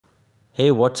Hey,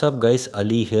 what's up guys?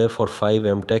 Ali here for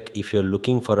 5M Tech. If you're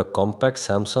looking for a compact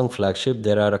Samsung flagship,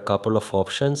 there are a couple of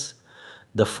options.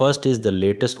 The first is the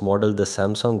latest model, the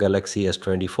Samsung Galaxy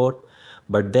S24,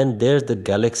 but then there's the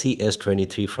Galaxy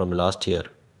S23 from last year,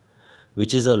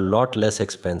 which is a lot less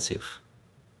expensive.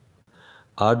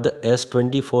 Are the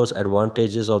S24's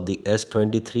advantages of the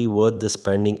S23 worth the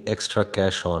spending extra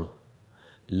cash on?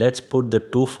 Let's put the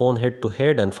two phone head to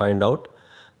head and find out.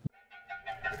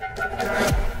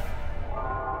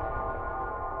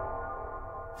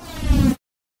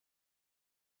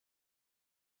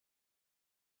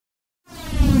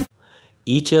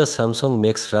 Each year Samsung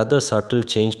makes rather subtle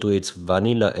change to its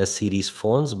vanilla S series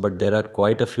phones, but there are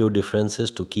quite a few differences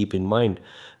to keep in mind.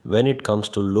 When it comes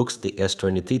to looks, the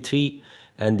S23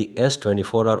 and the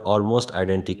S24 are almost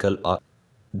identical.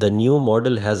 The new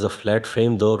model has a flat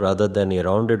frame though rather than a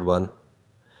rounded one,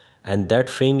 and that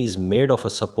frame is made of a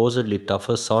supposedly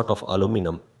tougher sort of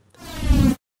aluminum.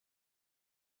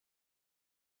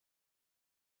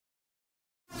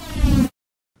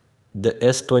 The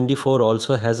S24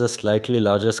 also has a slightly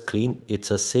larger screen. It's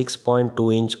a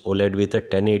 6.2-inch OLED with a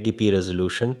 1080p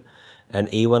resolution and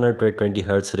a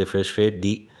 120Hz refresh rate.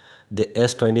 The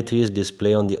S23's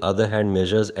display, on the other hand,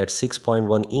 measures at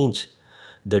 6.1 inch.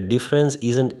 The difference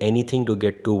isn't anything to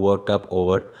get too worked up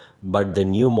over, but the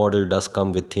new model does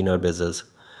come with thinner bezels.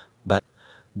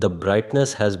 The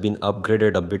brightness has been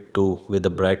upgraded a bit too. With the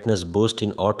brightness boost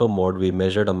in auto mode, we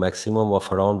measured a maximum of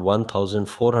around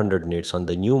 1400 nits on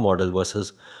the new model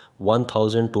versus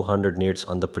 1200 nits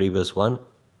on the previous one.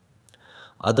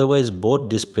 Otherwise, both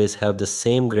displays have the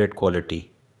same great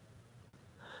quality.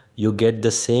 You get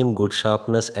the same good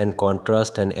sharpness and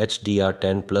contrast and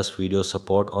HDR10 plus video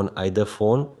support on either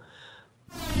phone.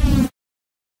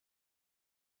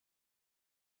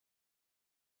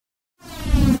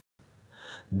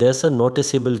 There's a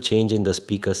noticeable change in the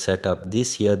speaker setup.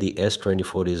 This year the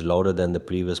S24 is louder than the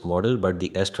previous model, but the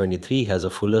S23 has a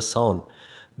fuller sound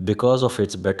because of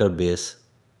its better bass.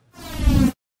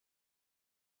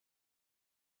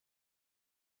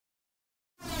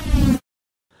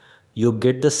 You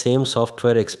get the same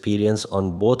software experience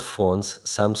on both phones.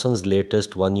 Samsung's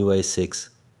latest One UI 6.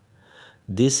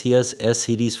 This year's S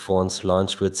series phones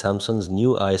launched with Samsung's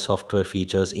new AI software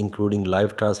features, including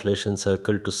live translation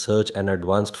circle to search and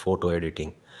advanced photo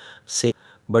editing.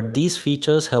 But these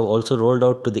features have also rolled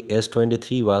out to the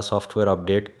S23 via software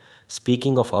update.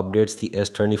 Speaking of updates, the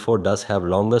S24 does have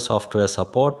longer software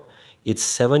support. It's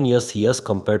 7 years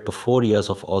compared to 4 years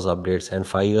of OS updates and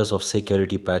 5 years of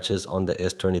security patches on the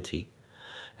S23.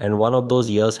 And one of those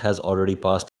years has already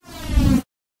passed.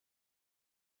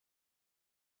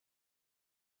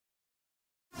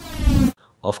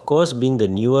 Of course, being the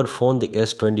newer phone, the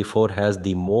S24 has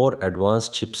the more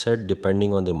advanced chipset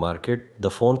depending on the market.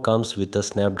 The phone comes with a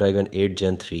Snapdragon 8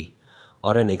 Gen 3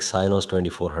 or an Exynos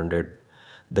 2400.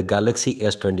 The Galaxy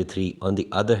S23, on the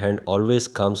other hand, always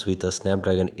comes with a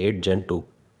Snapdragon 8 Gen 2.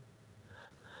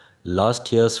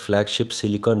 Last year's flagship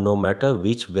silicon, no matter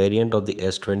which variant of the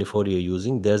S24 you're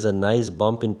using, there's a nice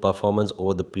bump in performance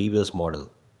over the previous model.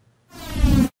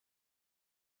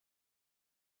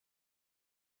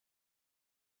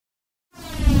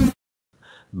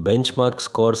 Benchmark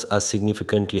scores are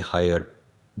significantly higher.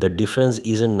 The difference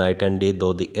isn't night and day,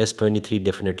 though the S23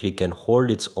 definitely can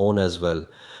hold its own as well.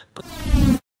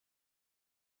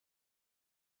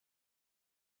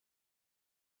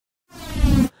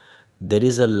 There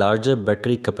is a larger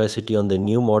battery capacity on the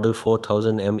new model,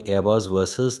 4000 mAh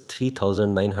versus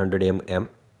 3900 mAh.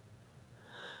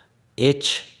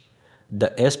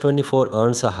 The S24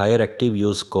 earns a higher active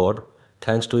use score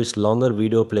thanks to its longer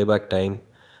video playback time.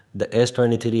 The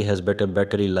S23 has better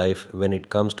battery life when it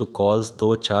comes to calls,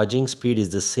 though charging speed is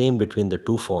the same between the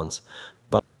two phones.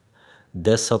 But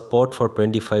there's support for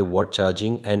 25-watt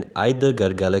charging, and either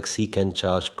Galaxy can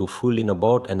charge to full in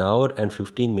about an hour and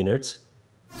 15 minutes.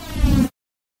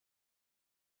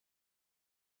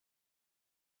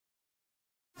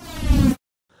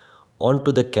 On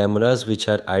to the cameras, which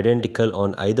are identical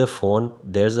on either phone.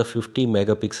 There's a 50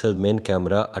 megapixel main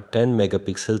camera, a 10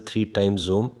 megapixel 3 times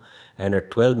zoom, and a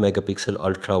 12 megapixel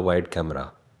ultra wide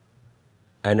camera,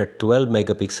 and a 12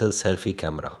 megapixel selfie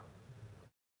camera.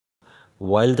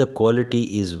 While the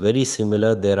quality is very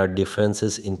similar, there are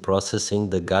differences in processing.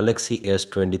 The Galaxy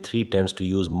S23 tends to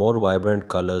use more vibrant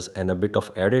colors and a bit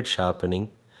of added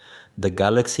sharpening. The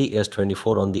Galaxy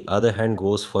S24, on the other hand,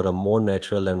 goes for a more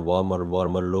natural and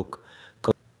warmer look.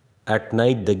 At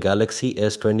night, the Galaxy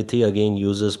S23 again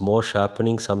uses more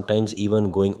sharpening, sometimes even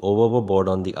going overboard.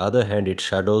 On the other hand, its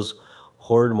shadows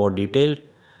hold more detail.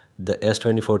 The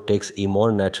S24 takes a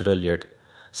more natural yet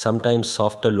sometimes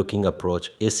softer looking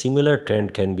approach. A similar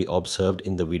trend can be observed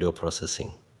in the video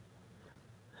processing.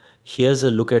 Here's a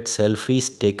look at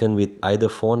selfies taken with either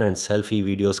phone, and selfie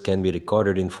videos can be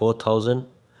recorded in 4000.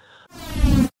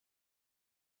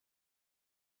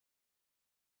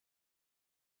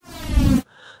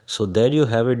 So there you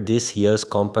have it, this year's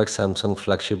compact Samsung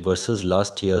flagship versus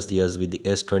last year's with the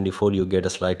S24. You get a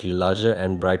slightly larger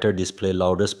and brighter display,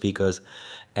 louder speakers,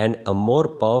 and a more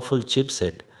powerful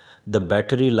chipset. The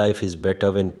battery life is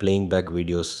better when playing back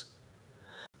videos.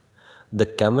 The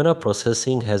camera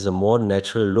processing has a more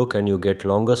natural look and you get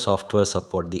longer software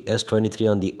support. The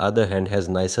S23 on the other hand has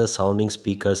nicer sounding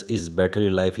speakers, its battery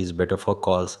life is better for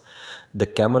calls. The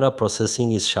camera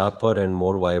processing is sharper and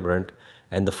more vibrant,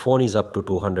 and the phone is up to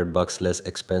 $200 less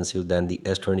expensive than the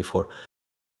S24.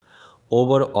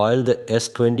 Overall, the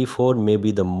S24 may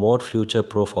be the more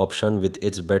future-proof option with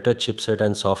its better chipset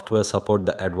and software support.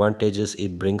 The advantages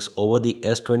it brings over the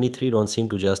S23 don't seem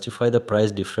to justify the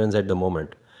price difference at the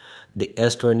moment. The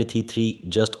S23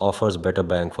 just offers better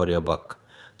bang for your buck.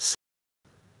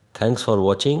 Thanks for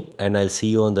watching, and I'll see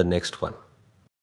you on the next one.